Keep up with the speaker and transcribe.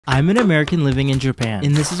I'm an American living in Japan,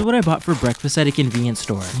 and this is what I bought for breakfast at a convenience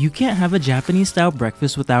store. You can't have a Japanese-style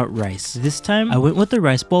breakfast without rice. This time, I went with a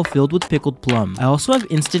rice ball filled with pickled plum. I also have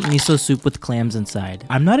instant miso soup with clams inside.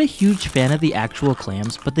 I'm not a huge fan of the actual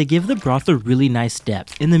clams, but they give the broth a really nice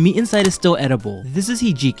depth, and the meat inside is still edible. This is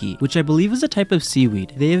hijiki, which I believe is a type of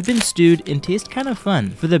seaweed. They have been stewed and taste kind of fun.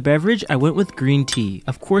 For the beverage, I went with green tea.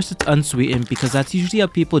 Of course, it's unsweetened because that's usually how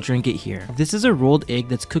people drink it here. This is a rolled egg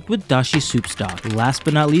that's cooked with dashi soup stock. Last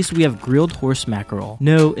but not least, we have grilled horse mackerel.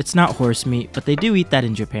 No, it's not horse meat, but they do eat that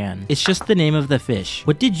in Japan. It's just the name of the fish.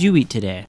 What did you eat today?